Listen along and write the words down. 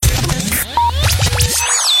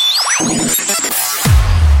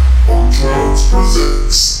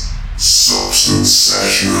presents Substance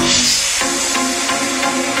Sessions.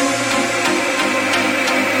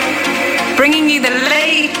 Bringing you the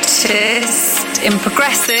latest in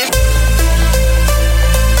progressive,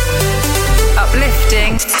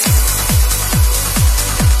 uplifting,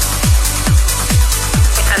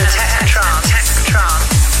 and tech trance.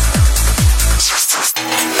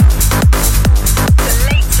 The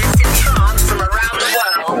latest in trance from around the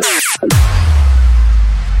world.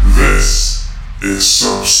 This is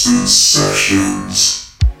Substance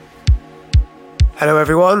Sessions. Hello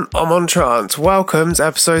everyone, I'm on Trance. Welcome to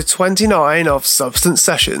episode 29 of Substance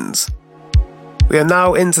Sessions. We are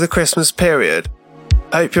now into the Christmas period.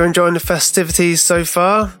 I hope you're enjoying the festivities so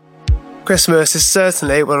far. Christmas is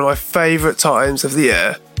certainly one of my favourite times of the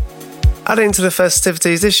year. Adding to the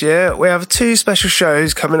festivities this year, we have 2 special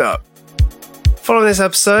shows coming up. Following this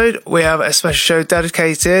episode, we have a special show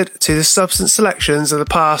dedicated to the Substance selections of the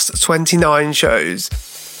past 29 shows.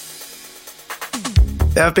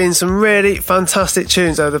 There have been some really fantastic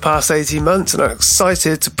tunes over the past 18 months and I'm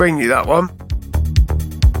excited to bring you that one.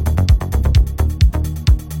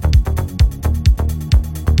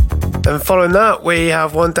 And following that, we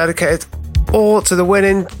have one dedicated all to the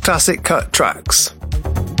winning classic cut tracks.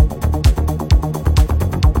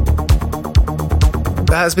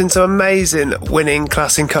 There has been some amazing winning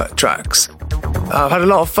classic cut tracks. I've had a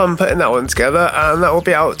lot of fun putting that one together and that will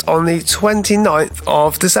be out on the 29th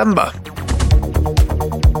of December.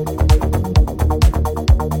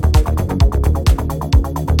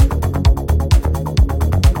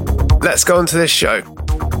 Let's go on to this show.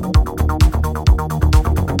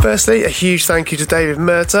 Firstly, a huge thank you to David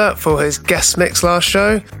Murta for his guest mix last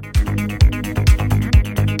show.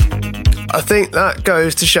 I think that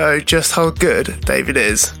goes to show just how good David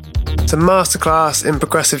is. It's a masterclass in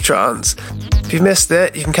progressive trance. If you've missed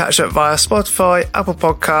it, you can catch up via Spotify, Apple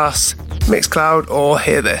Podcasts, Mixcloud or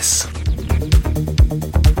Hear This.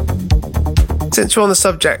 Since we're on the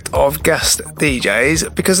subject of guest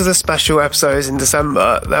DJs, because of the special episodes in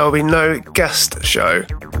December, there will be no guest show.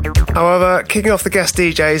 However, kicking off the guest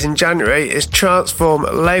DJs in January is Transform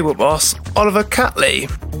label boss Oliver Catley.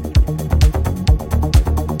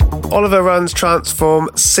 Oliver runs Transform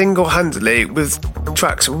single-handedly with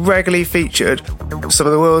tracks regularly featured with some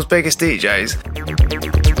of the world's biggest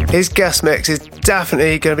DJs. His guest mix is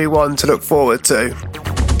definitely going to be one to look forward to.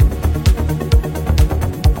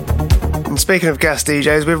 And speaking of guest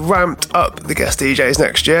DJs, we've ramped up the guest DJs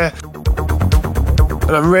next year.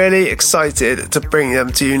 And I'm really excited to bring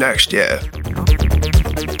them to you next year.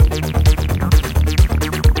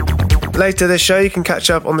 Later this show, you can catch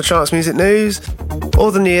up on the trance music news,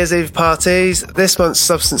 all the New Year's Eve parties, this month's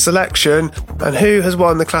Substance selection, and who has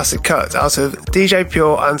won the classic cut out of DJ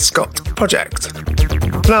Pure and Scott Project.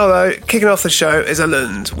 For now though, kicking off the show is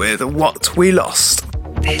Alund with What We Lost.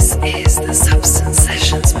 This is the Substance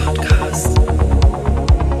Sessions podcast.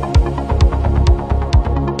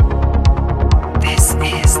 This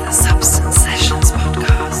is the Substance Sessions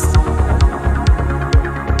podcast.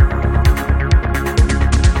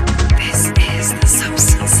 This is the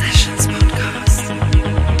Substance Sessions podcast.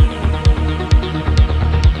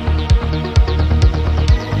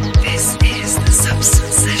 This is the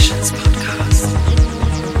Substance Sessions podcast.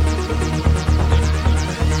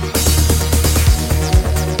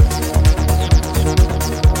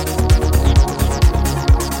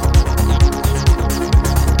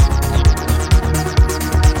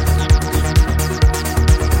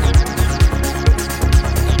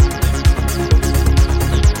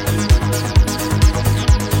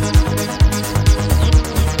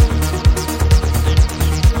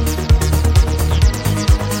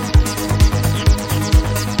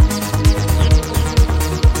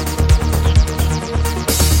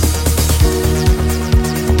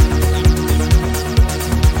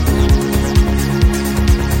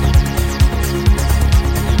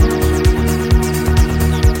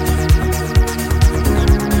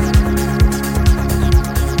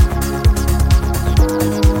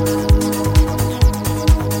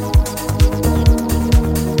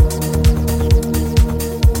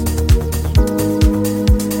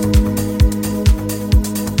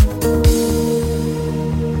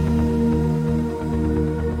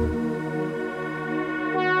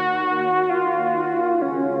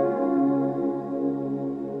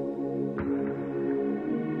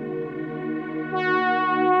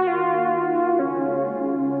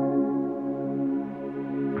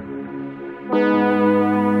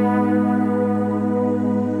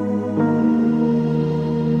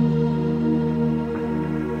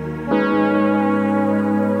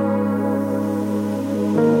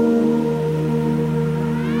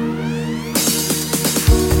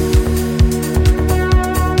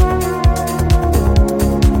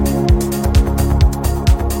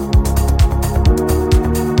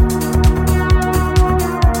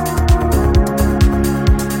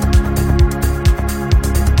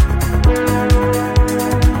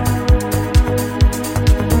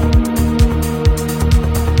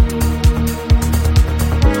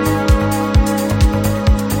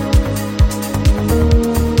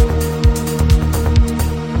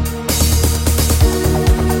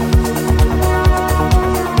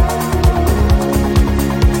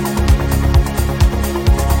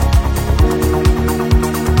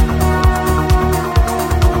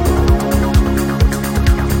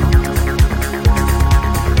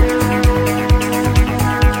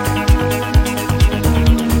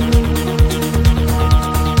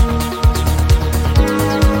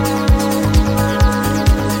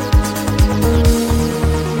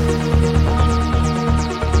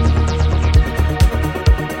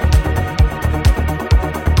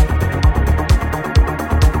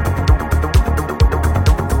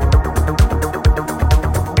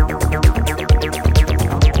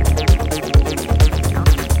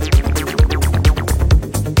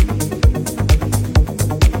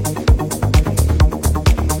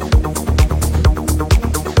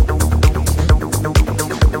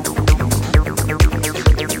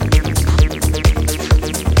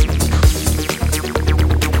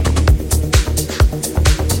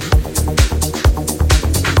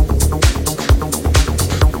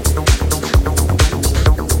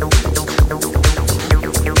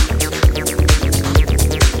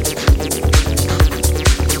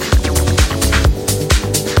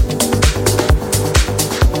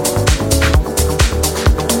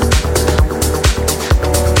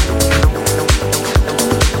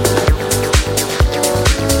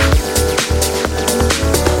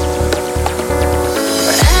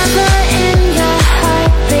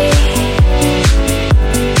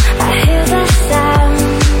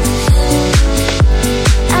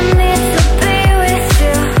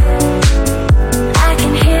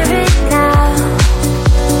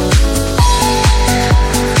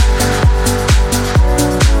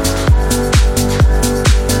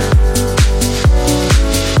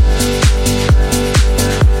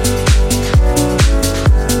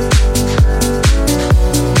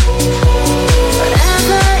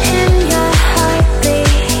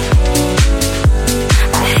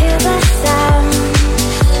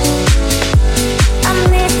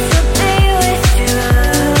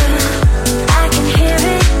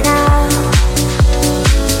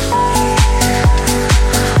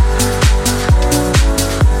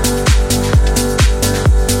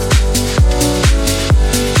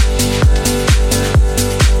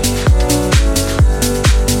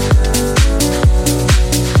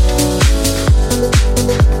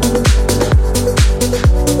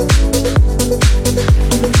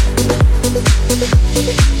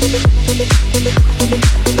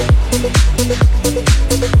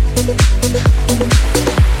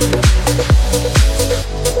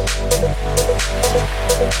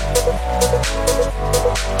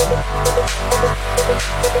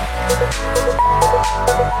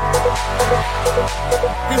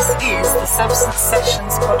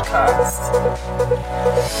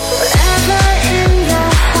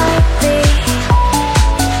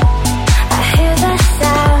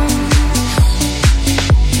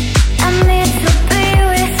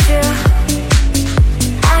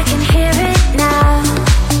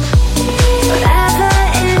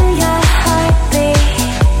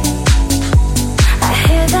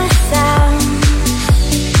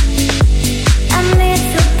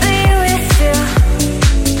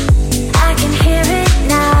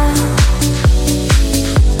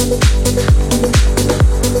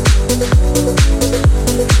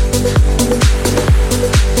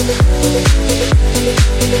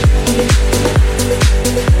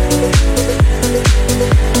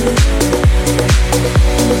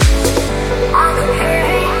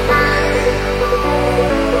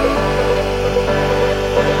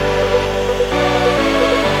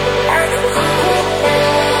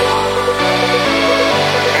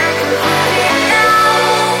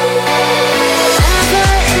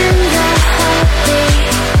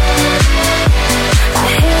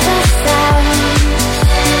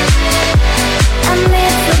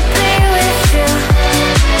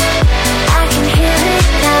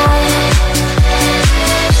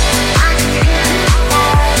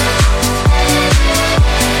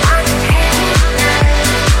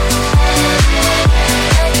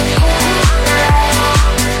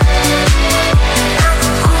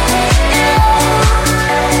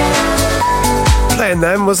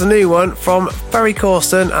 Then was a new one from Ferry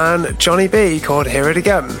Corsten and Johnny B called Hear It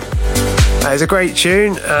Again. That is a great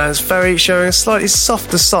tune, as Ferry showing a slightly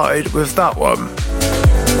softer side with that one.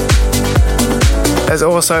 There's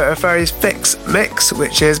also a Ferry's Fix mix,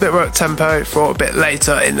 which is a bit more up tempo for a bit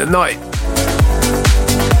later in the night.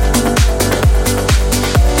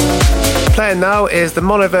 Playing now is the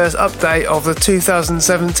Monoverse update of the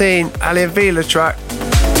 2017 Alien Vila track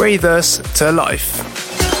Breathe Us to Life.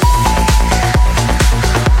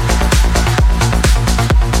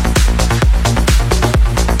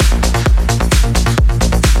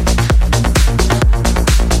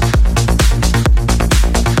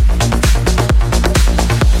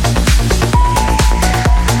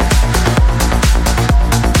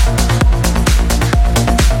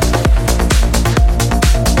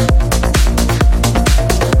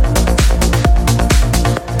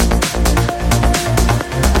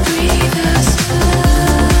 Breathe us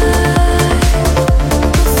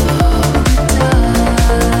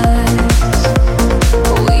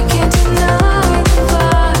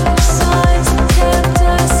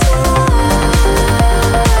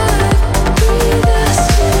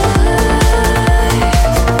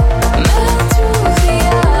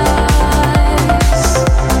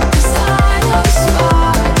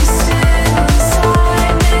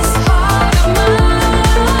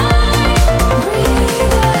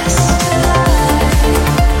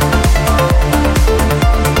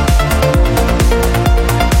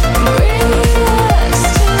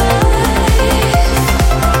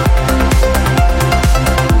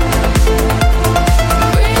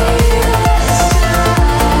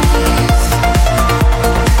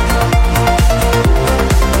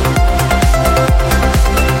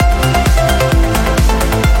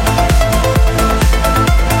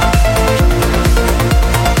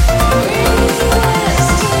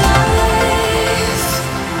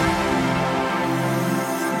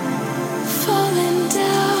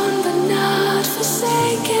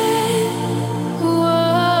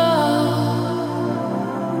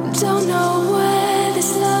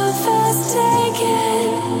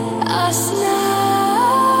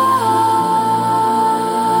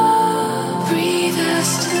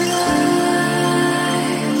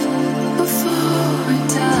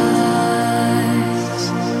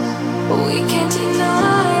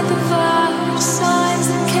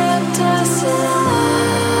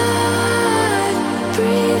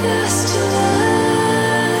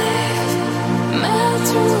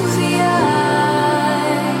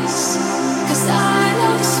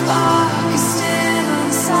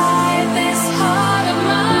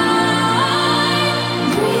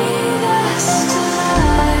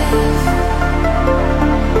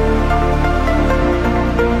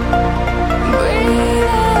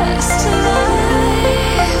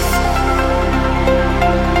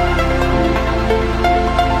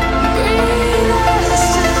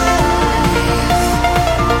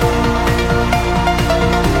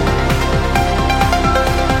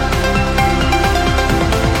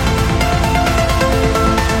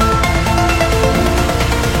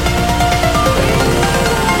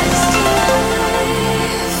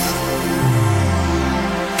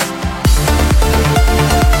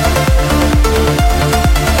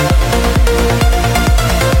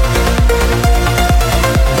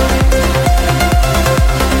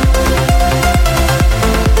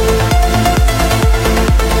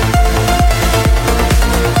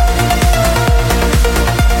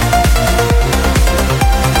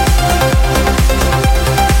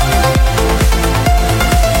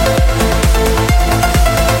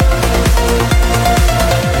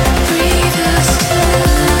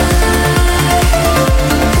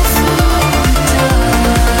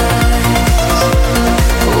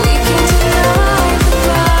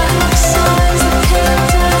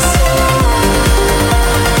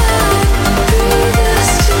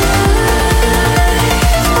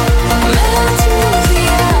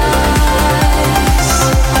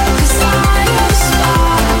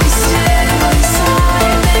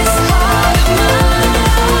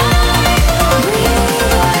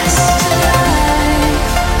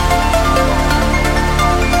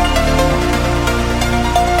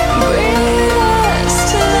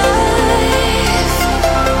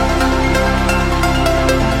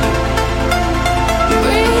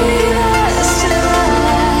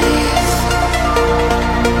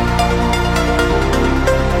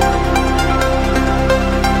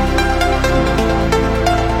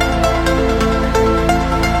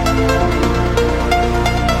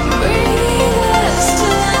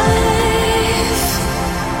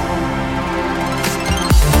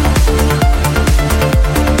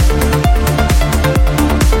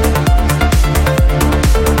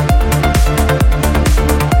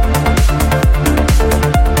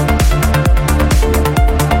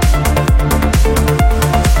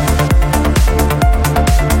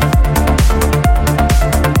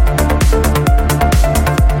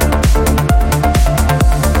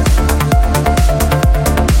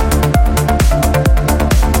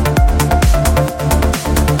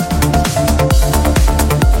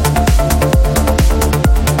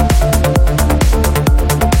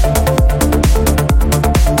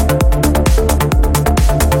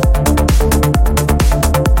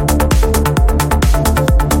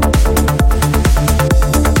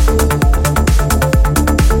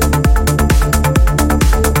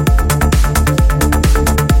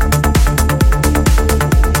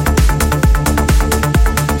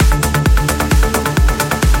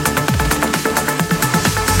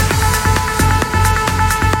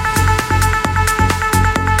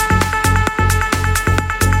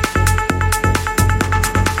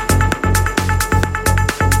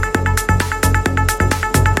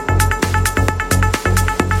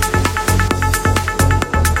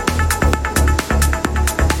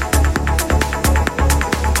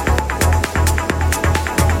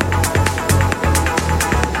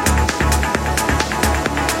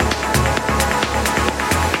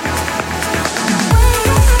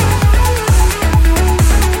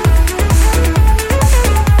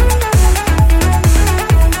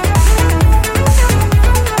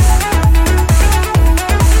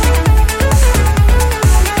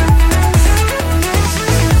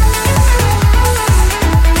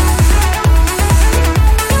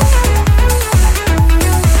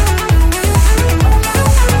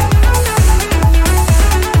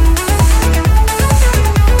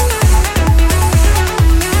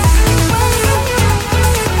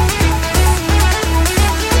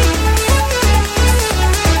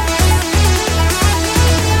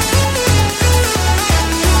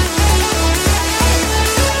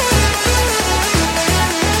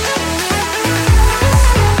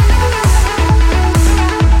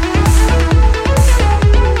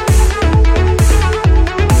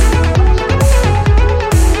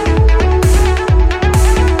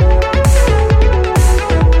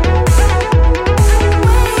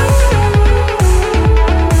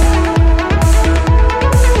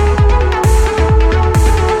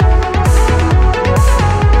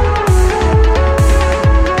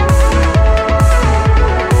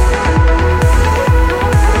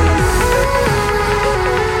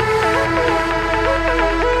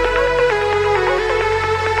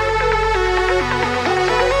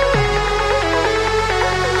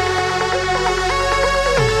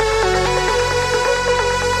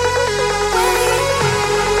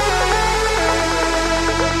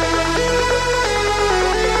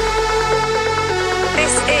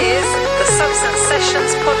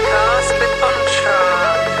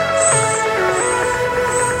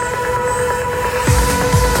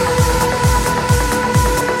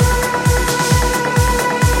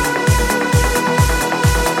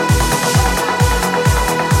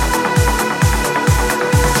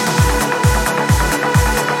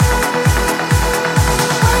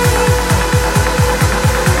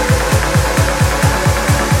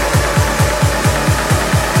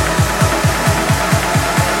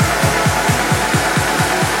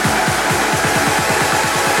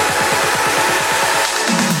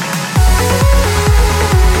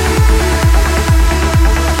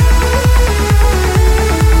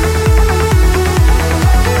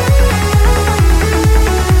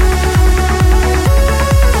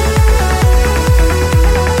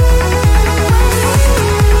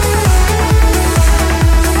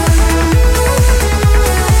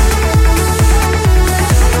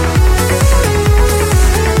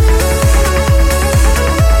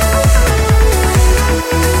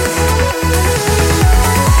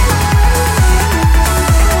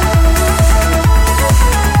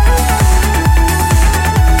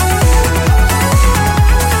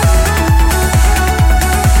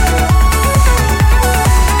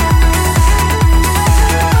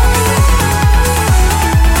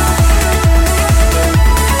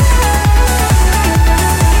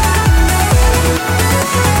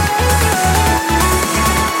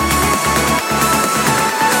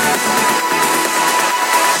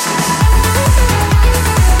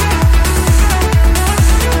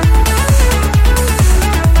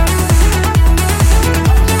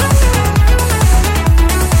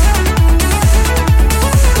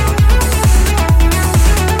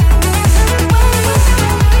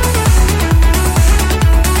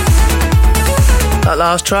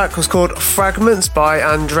last track was called Fragments by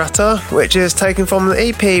Andretta, which is taken from the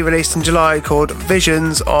EP released in July called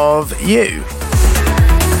Visions of You.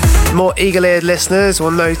 More eagle-eared listeners will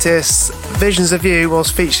notice Visions of You was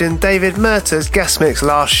featured in David Murta's guest mix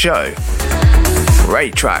last show.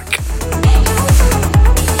 Great track.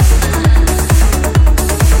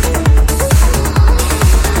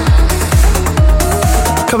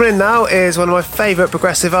 Coming in now is one of my favourite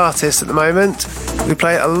progressive artists at the moment. We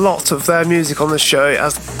play a lot of their music on the show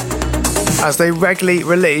as they regularly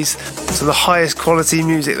release some of the highest quality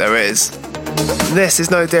music there is. And this is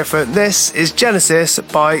no different. This is Genesis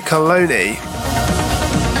by Coloni.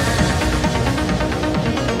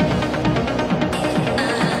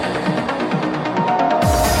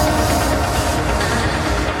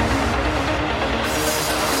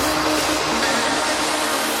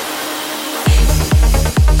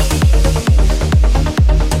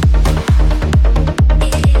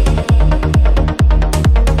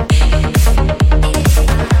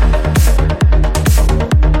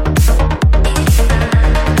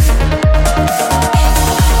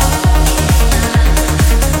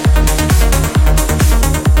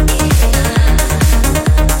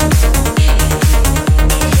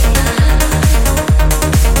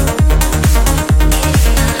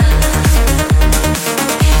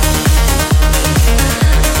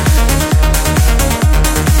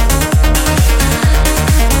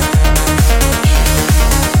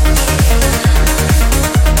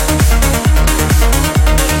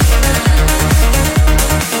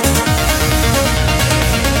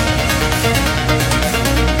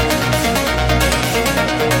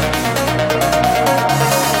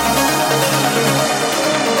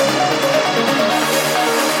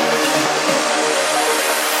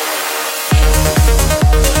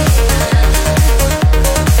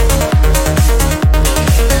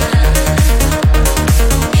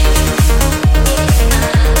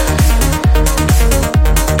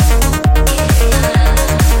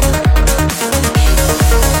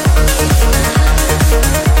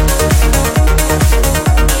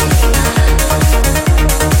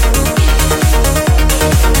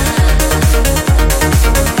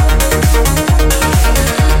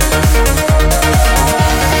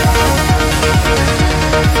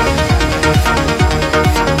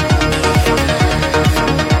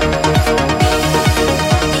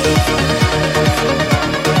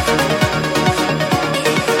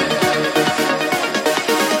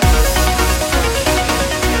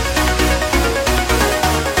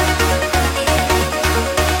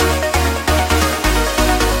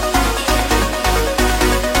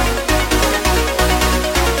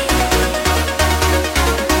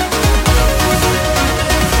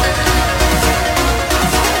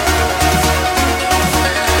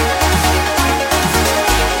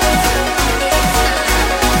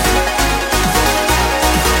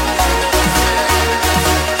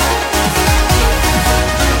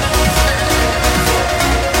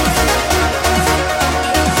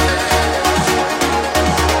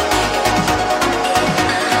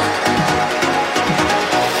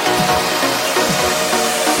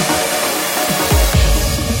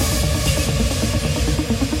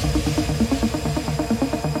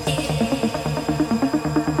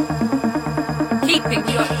 keeping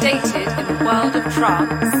you updated in the world of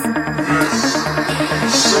trance.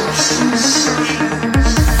 Substance Sessions.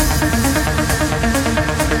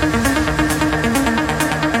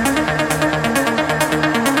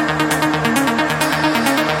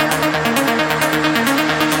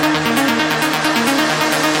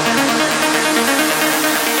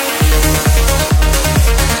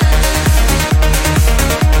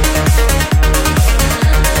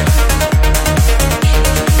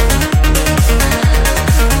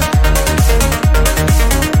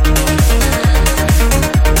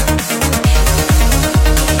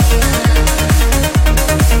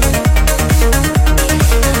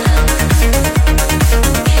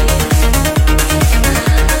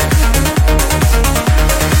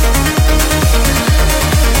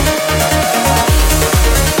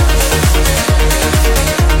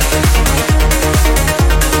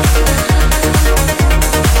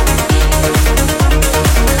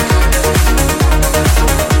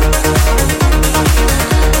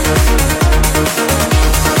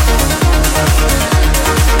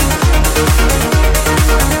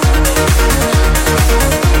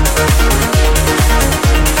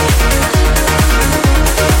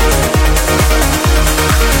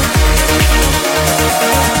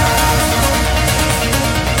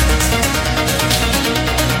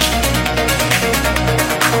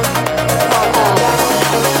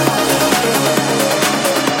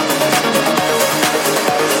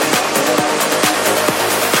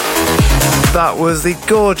 That was the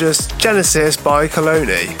gorgeous Genesis by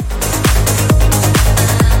Coloni.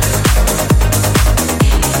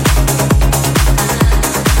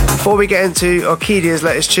 Before we get into Orchidea's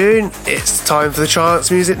latest tune, it's time for the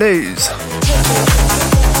Trance Music News.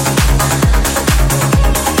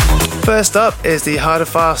 First up is the Harder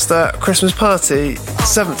Faster Christmas Party,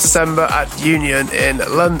 7th December at Union in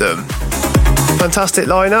London. Fantastic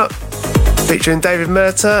lineup, featuring David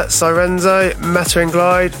Murta, Sirenzo, Meta and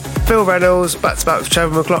Glide, Phil Reynolds, back-to-back with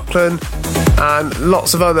Trevor McLaughlin, and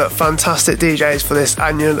lots of other fantastic DJs for this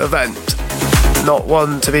annual event. Not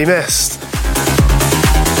one to be missed.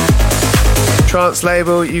 Trance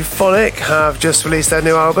label Euphonic have just released their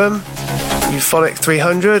new album, Euphonic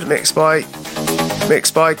 300, mixed by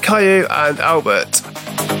Caillou and Albert.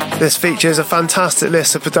 This features a fantastic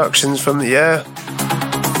list of productions from the year.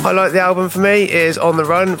 Highlight the album for me is On the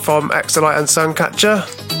Run from Exolite and Suncatcher,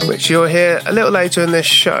 which you'll hear a little later in this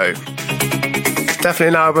show. Definitely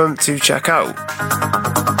an album to check out.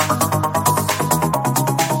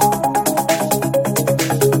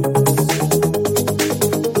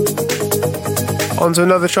 On to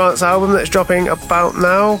another trance album that's dropping about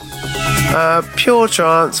now, Pure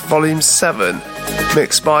Trance Volume 7,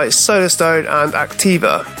 mixed by Solarstone and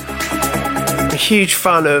Activa. I'm a huge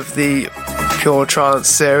fan of the Pure Trance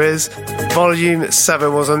series. Volume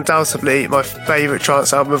 7 was undoubtedly my favourite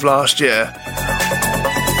trance album of last year,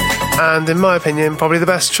 and in my opinion probably the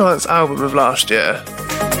best trance album of last year.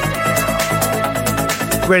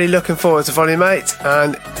 Really looking forward to Volume 8,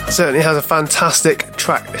 and certainly has a fantastic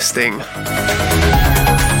track listing.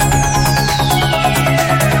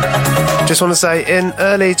 Just want to say, in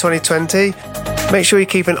early 2020, make sure you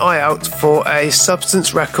keep an eye out for a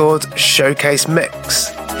Substance Records showcase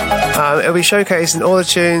mix. It'll be showcasing all the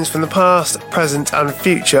tunes from the past, present and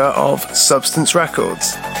future of Substance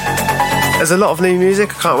Records. There's a lot of new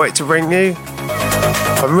music, I can't wait to bring you.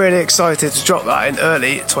 I'm really excited to drop that in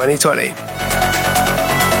early 2020.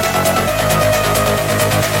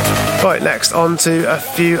 Right, next on to a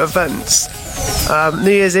few events.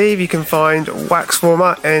 New Year's Eve you can find Wax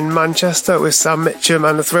Format in Manchester with Sam Mitchum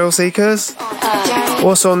and the Thrill Seekers.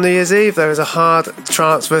 Also on New Year's Eve there is a Hard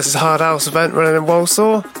Trance versus Hard House event running in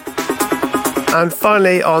Walsall. And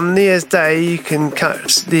finally on New Year's Day you can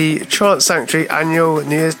catch the Trance Sanctuary annual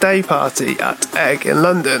New Year's Day party at Egg in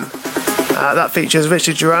London. That features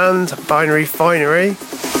Richard Durand, Binary Finery,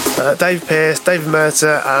 Dave Pearce, David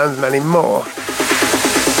Murta and many more.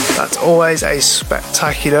 That's always a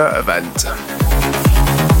spectacular event.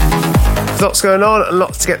 Lots going on and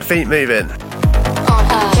lots to get the feet moving.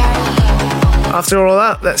 After all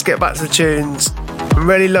that, let's get back to the tunes. I'm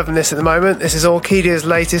really loving this at the moment. This is Orchidea's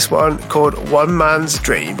latest one called One Man's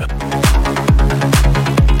Dream.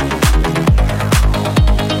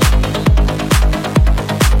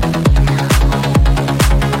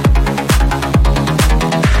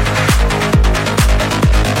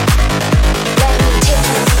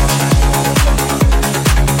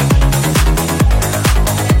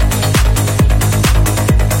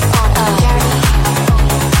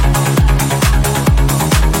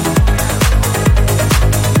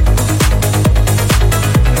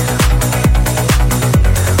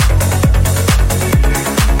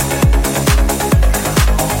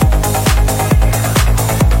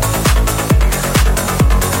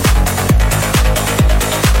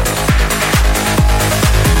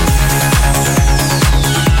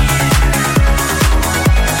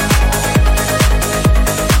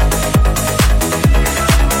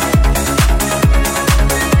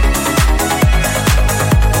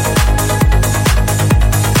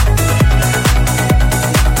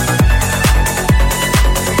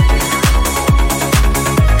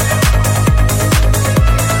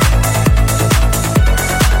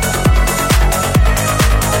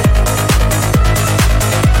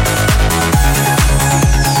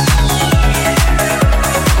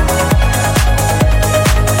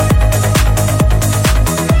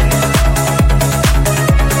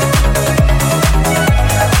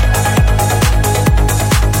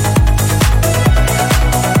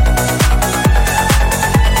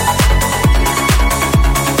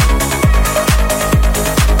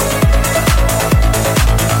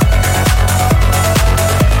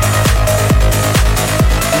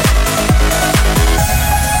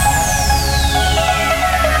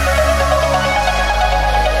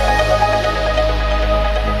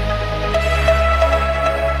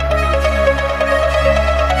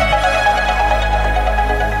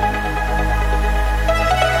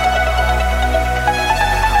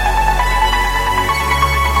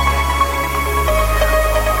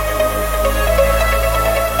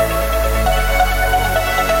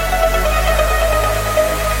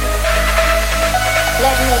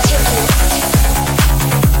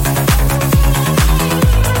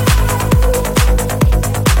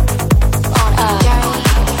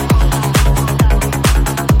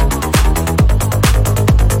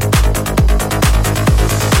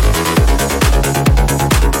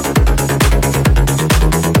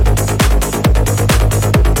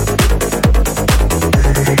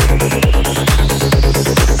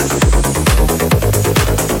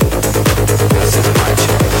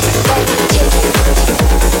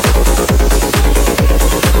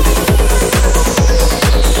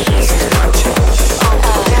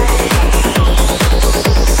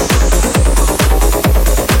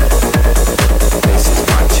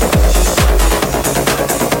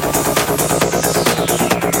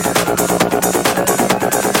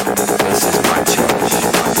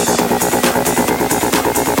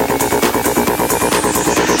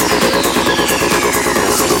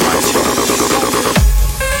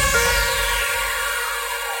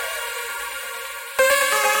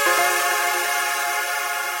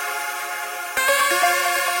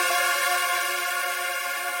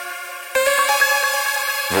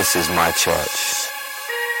 This is my church.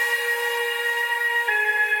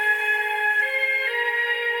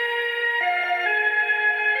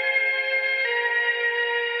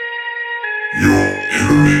 You're in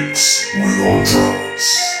a mix with On Trance.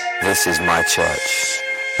 This is my church.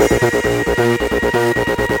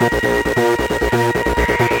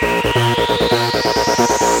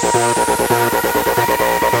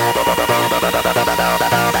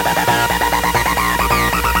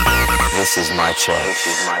 This is my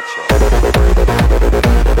church.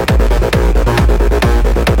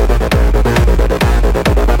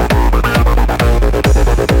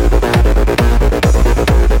 This is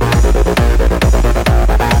my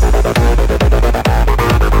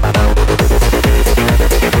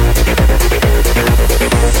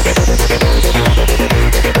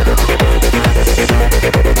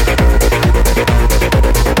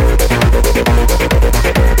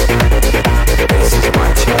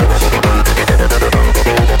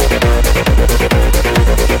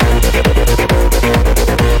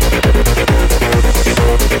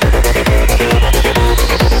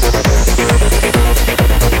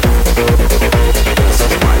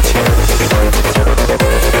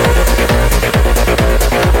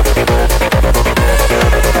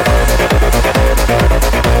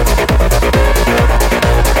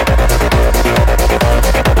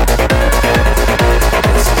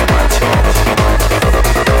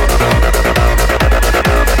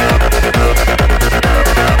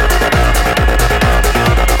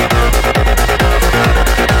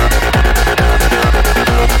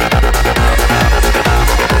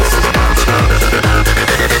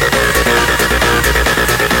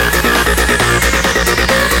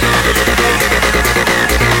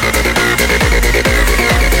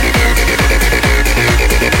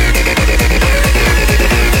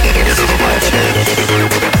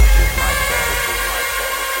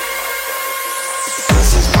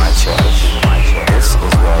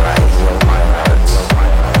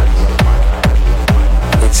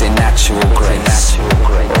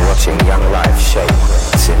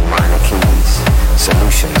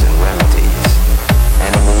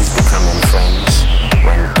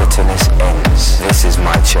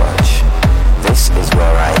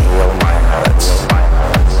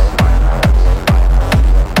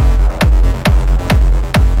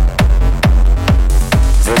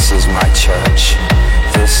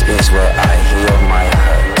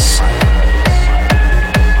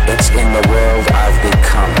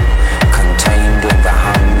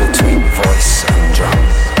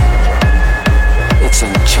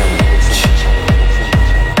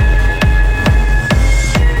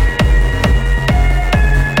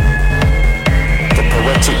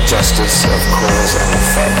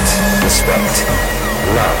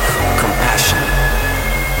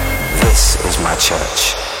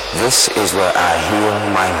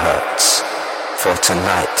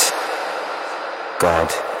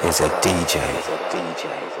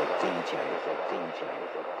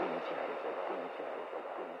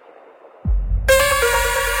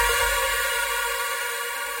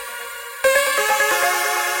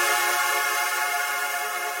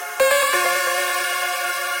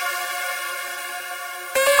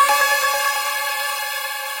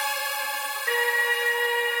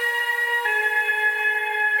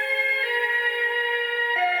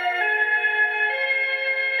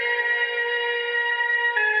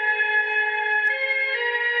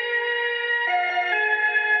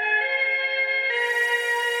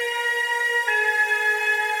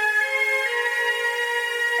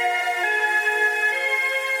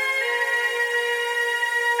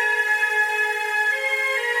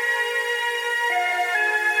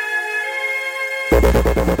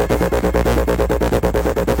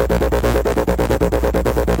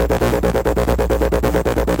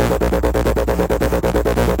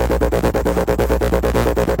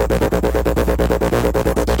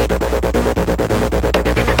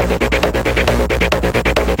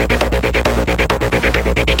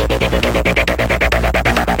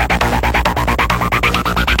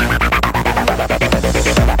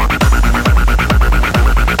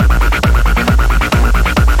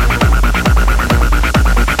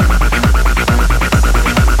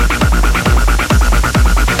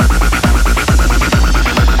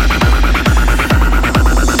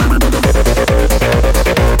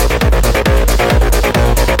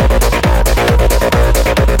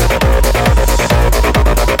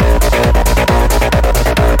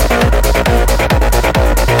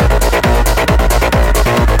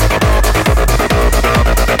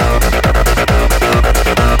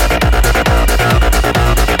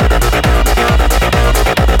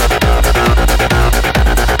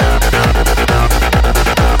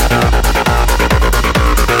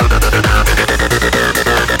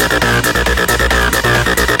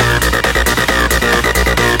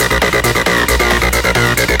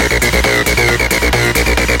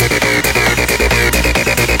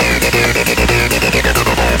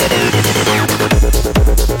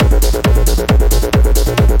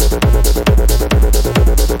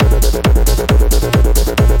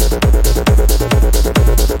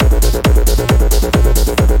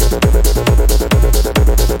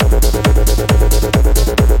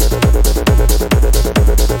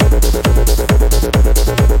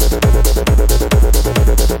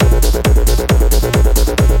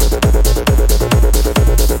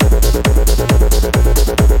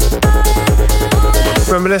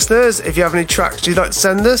Remember, listeners, if you have any tracks you'd like to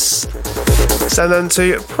send us, send them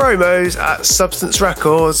to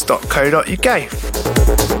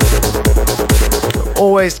promos@substancerecords.co.uk. I'm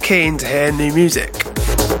always keen to hear new music.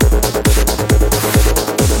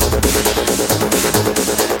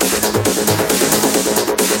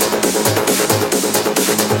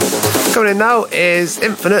 Coming in now is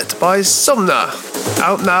Infinite by Somna,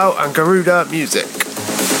 out now on Garuda Music.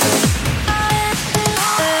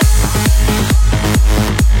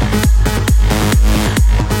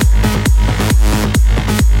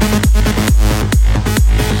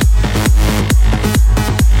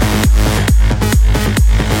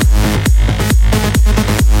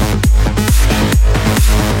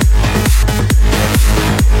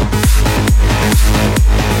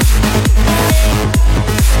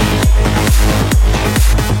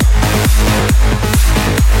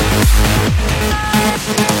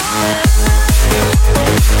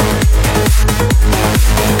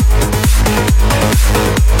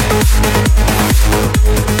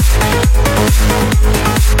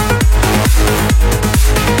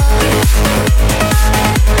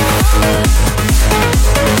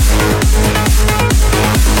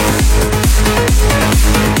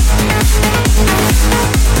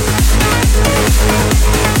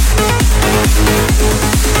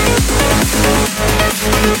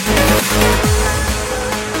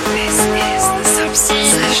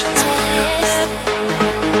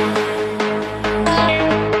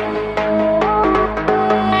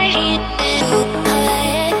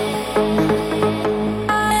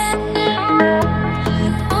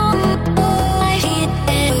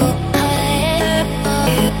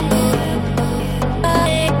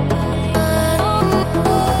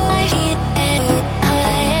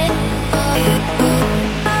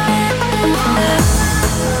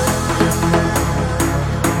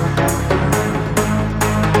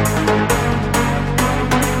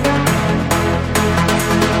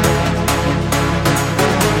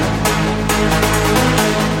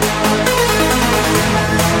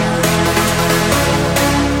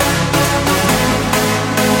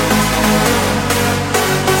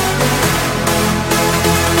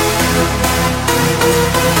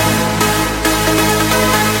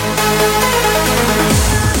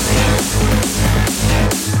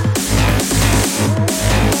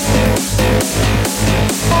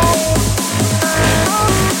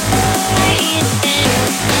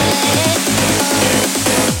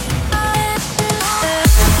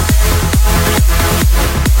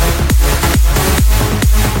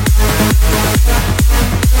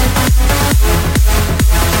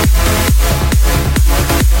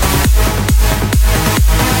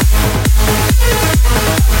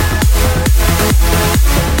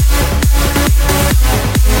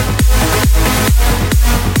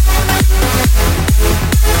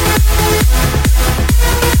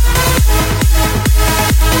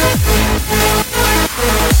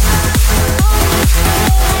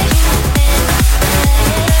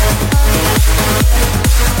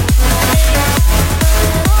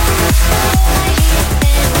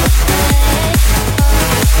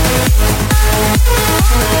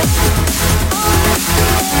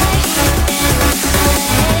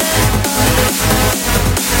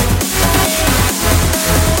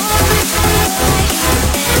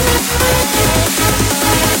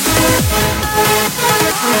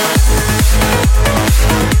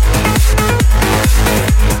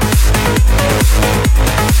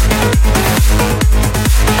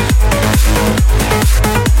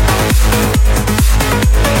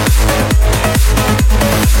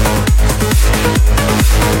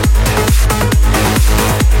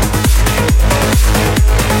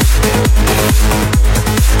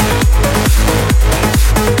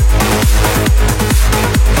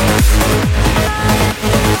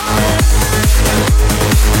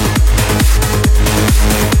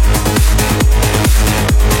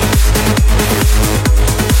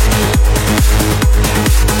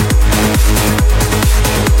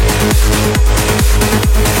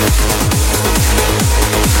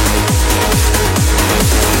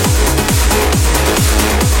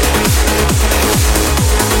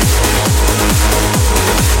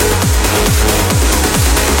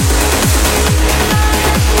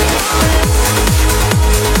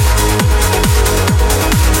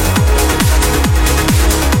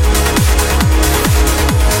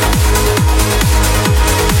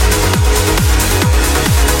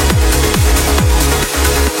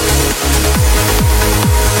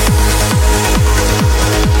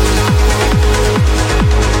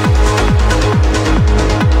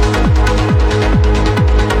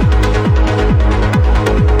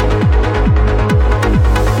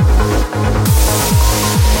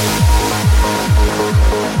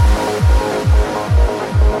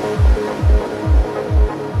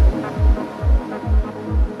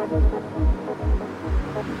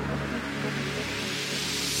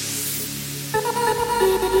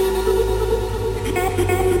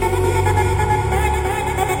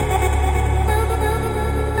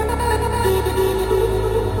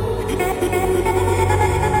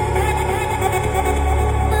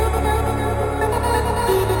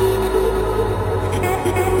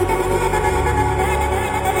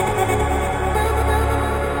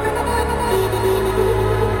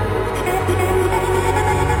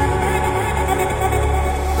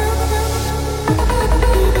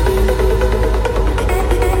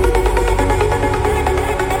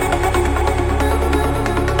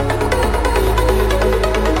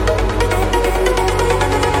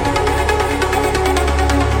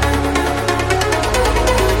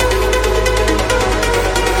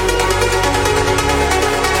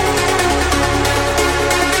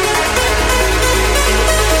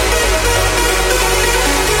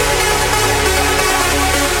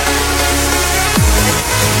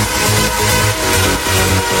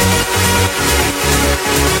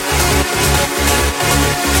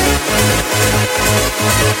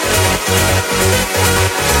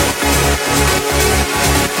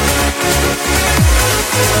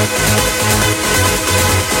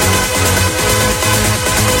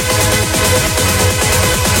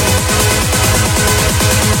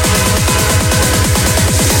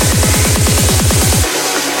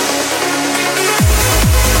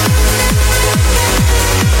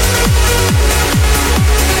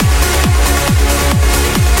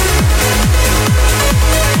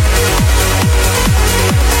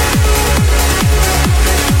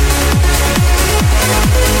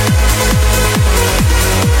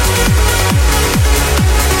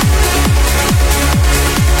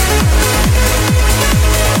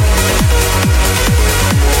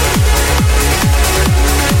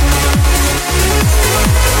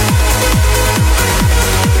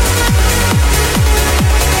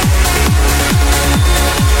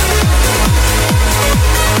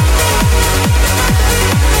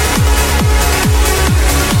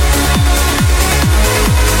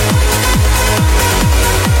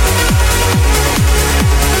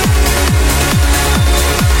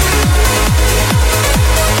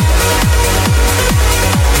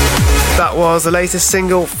 was the latest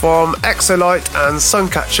single from Exolite and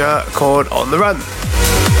Suncatcher called On The Run.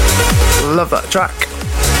 Love that track.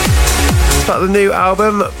 It's about the new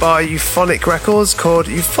album by Euphonic Records called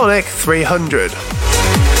Euphonic 300.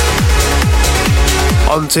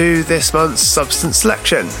 On to this month's Substance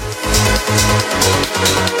Selection.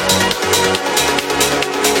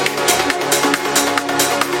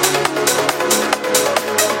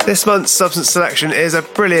 This month's Substance Selection is a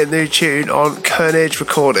brilliant new tune on Carnage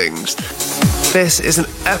Recordings. This is an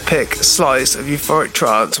epic slice of euphoric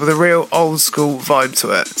trance with a real old school vibe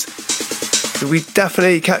to it. You'll be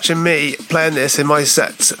definitely catching me playing this in my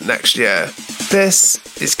sets next year. This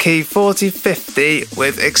is Key 4050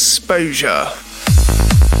 with Exposure.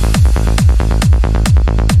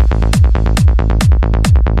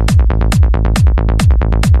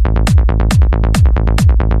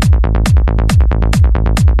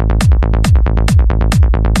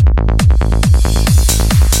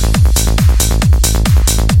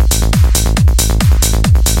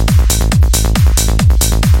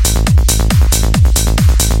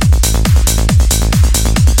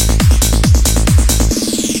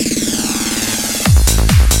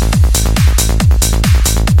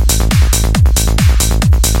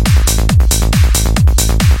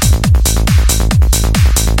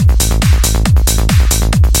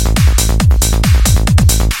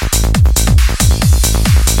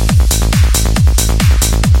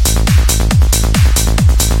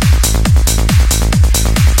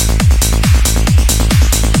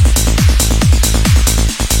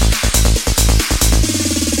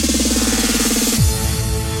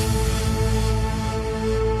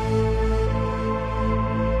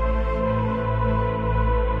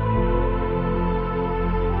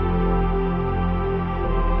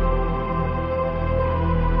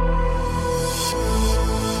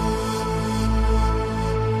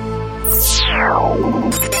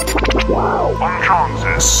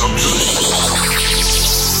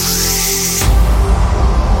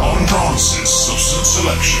 On Trance's Substance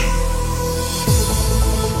Selection.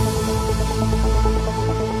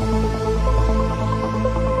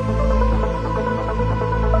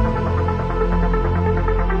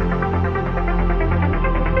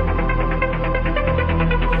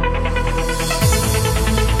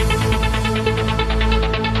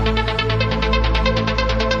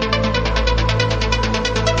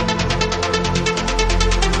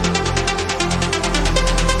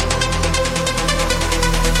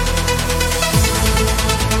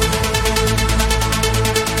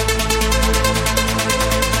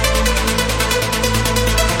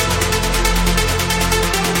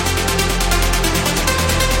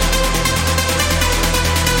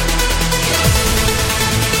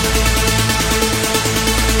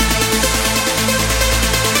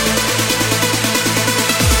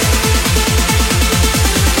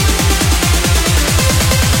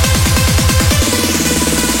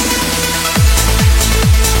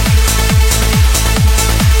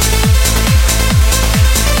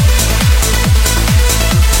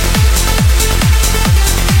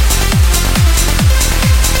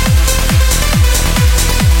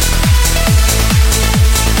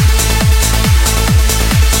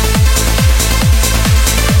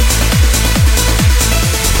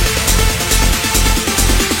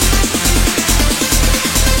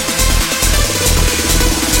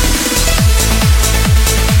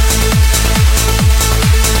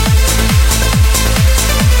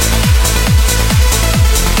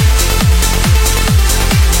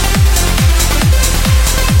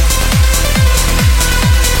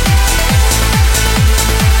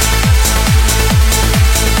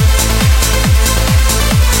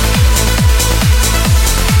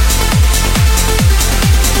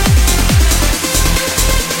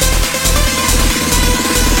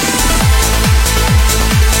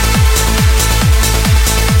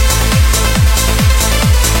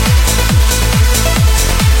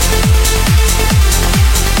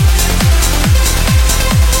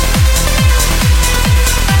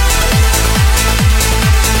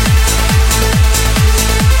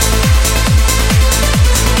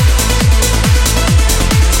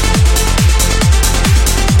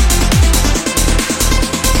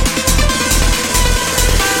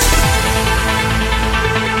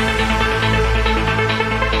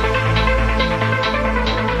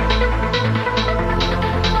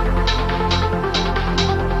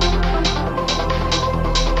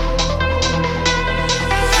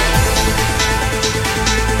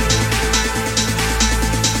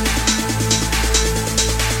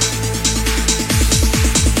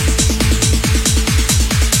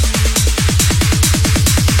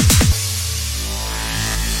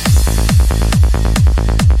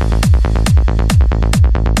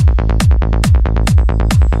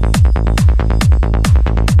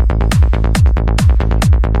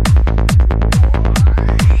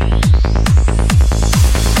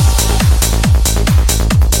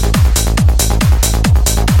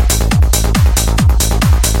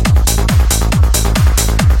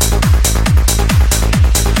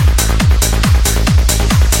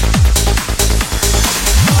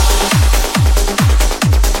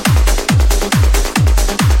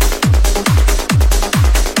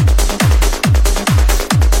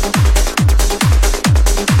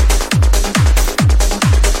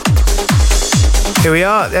 Here we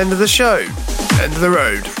are at the end of the show, end of the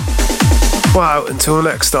road. Wow, until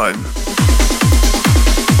next time.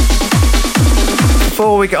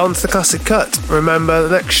 Before we get on to the classic cut, remember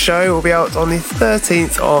the next show will be out on the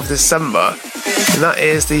 13th of December, and that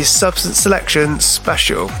is the Substance Selection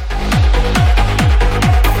Special.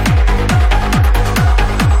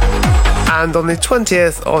 And on the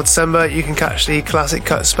 20th of December, you can catch the Classic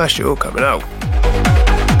Cut Special coming out.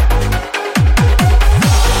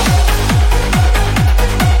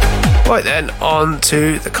 Right then, on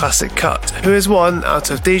to the Classic Cut, who is one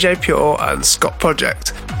out of DJ Pure and Scott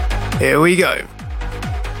Project. Here we go.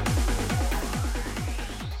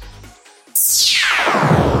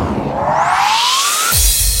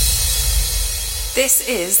 This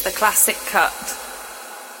is the Classic Cut.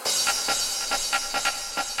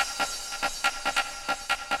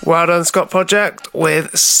 Well done, Scott Project.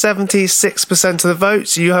 With 76% of the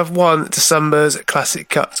votes, you have won December's Classic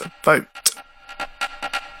Cut vote.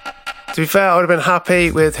 To be fair, I would have been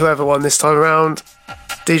happy with whoever won this time around.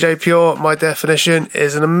 DJ Pure, my definition,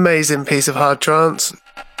 is an amazing piece of hard trance.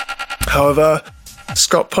 However,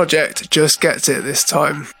 Scott Project just gets it this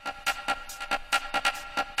time.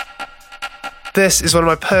 This is one of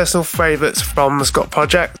my personal favourites from the Scott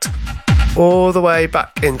Project, all the way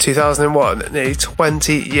back in 2001, nearly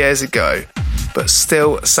 20 years ago, but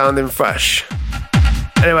still sounding fresh.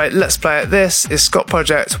 Anyway, let's play it. This is Scott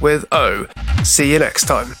Project with O. See you next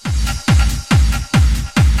time.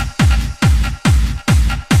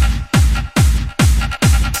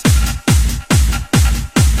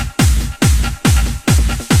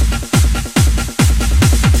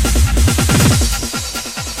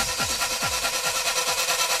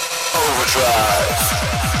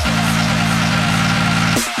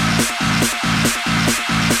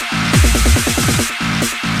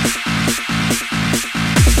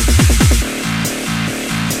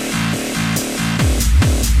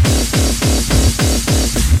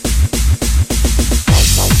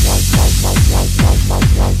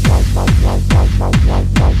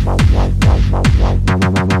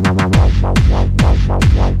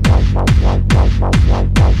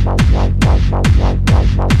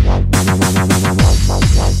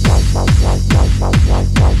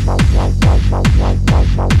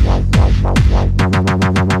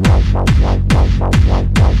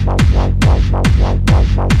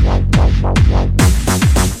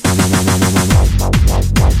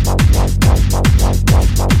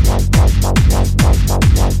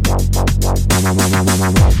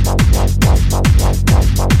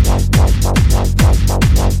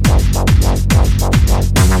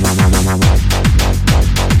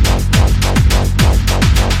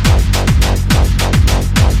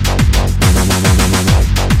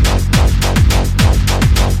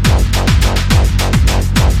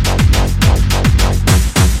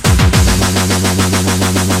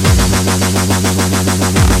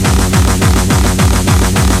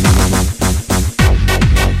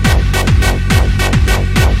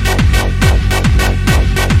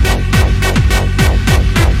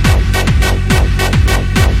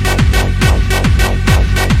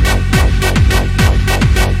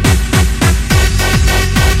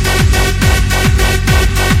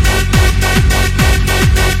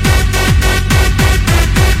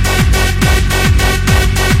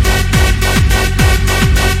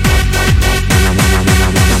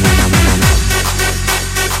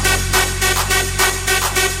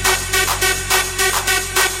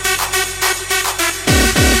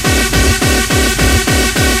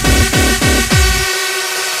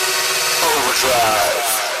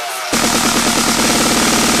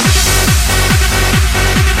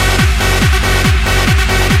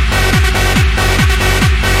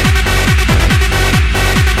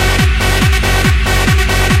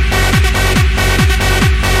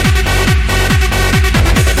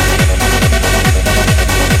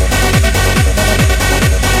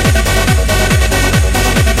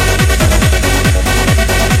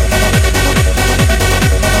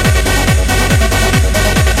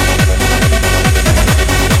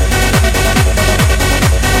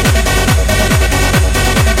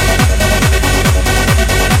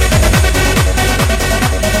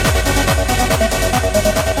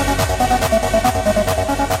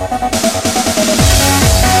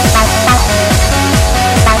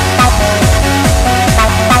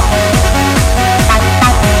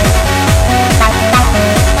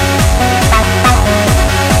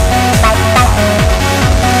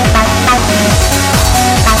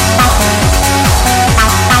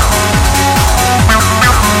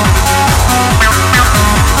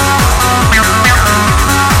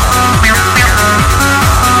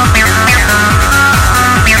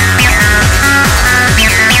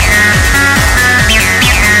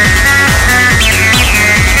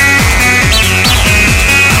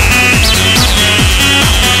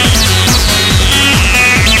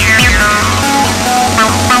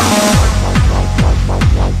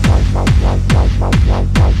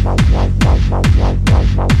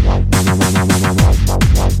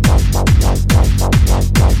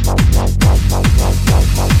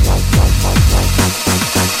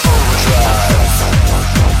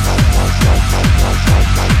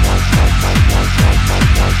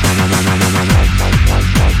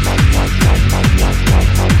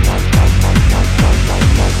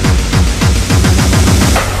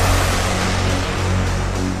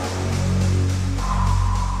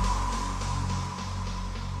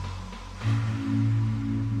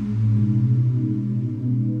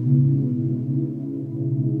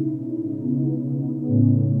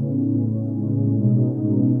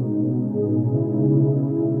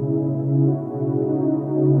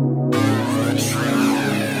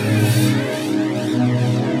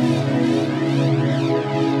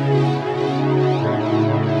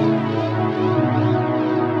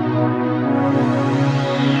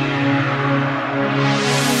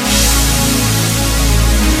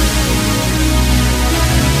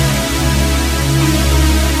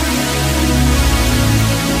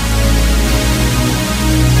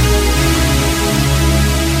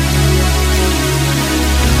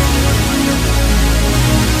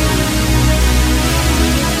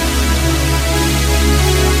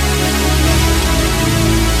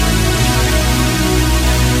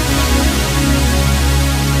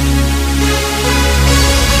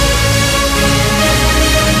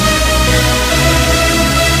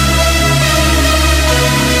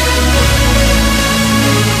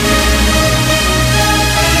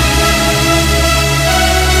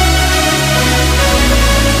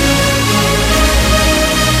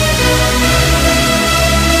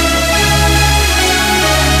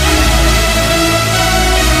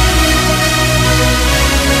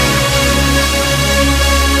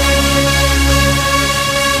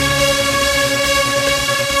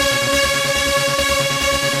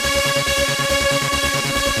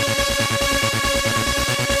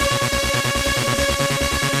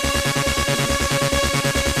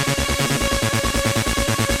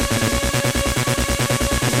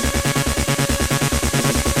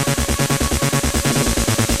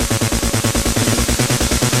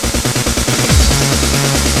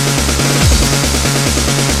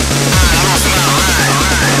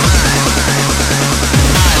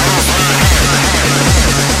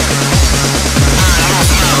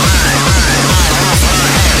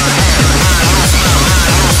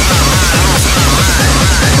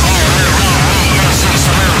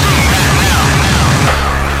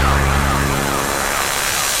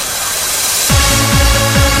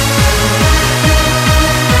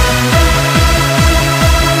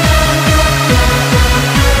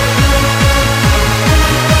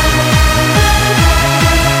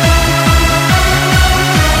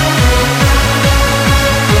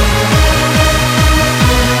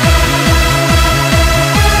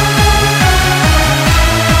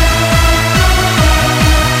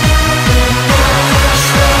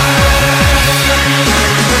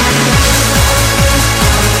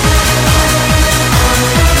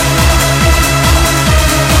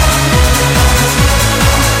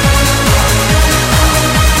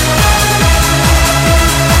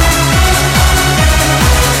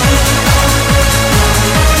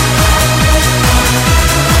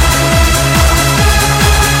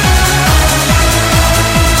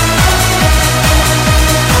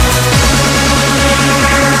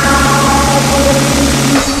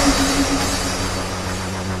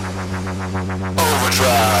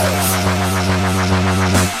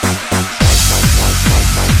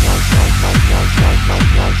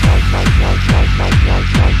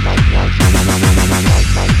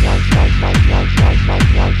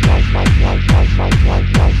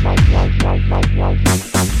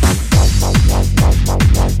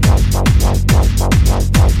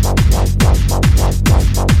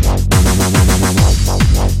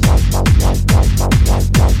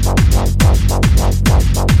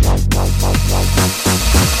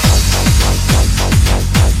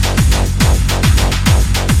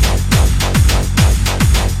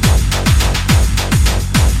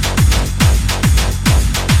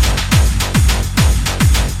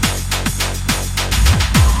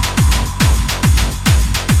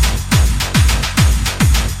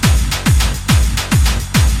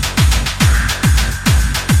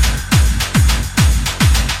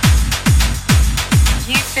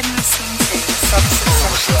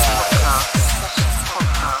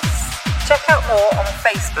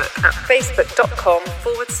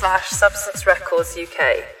 facebook.com/Substance Records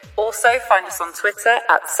UK. Also find us on Twitter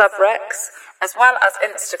 @Subrex, as well as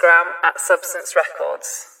Instagram @Substance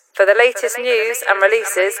Records. For the latest news and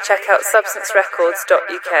releases, check out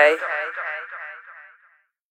substancerecords.uk.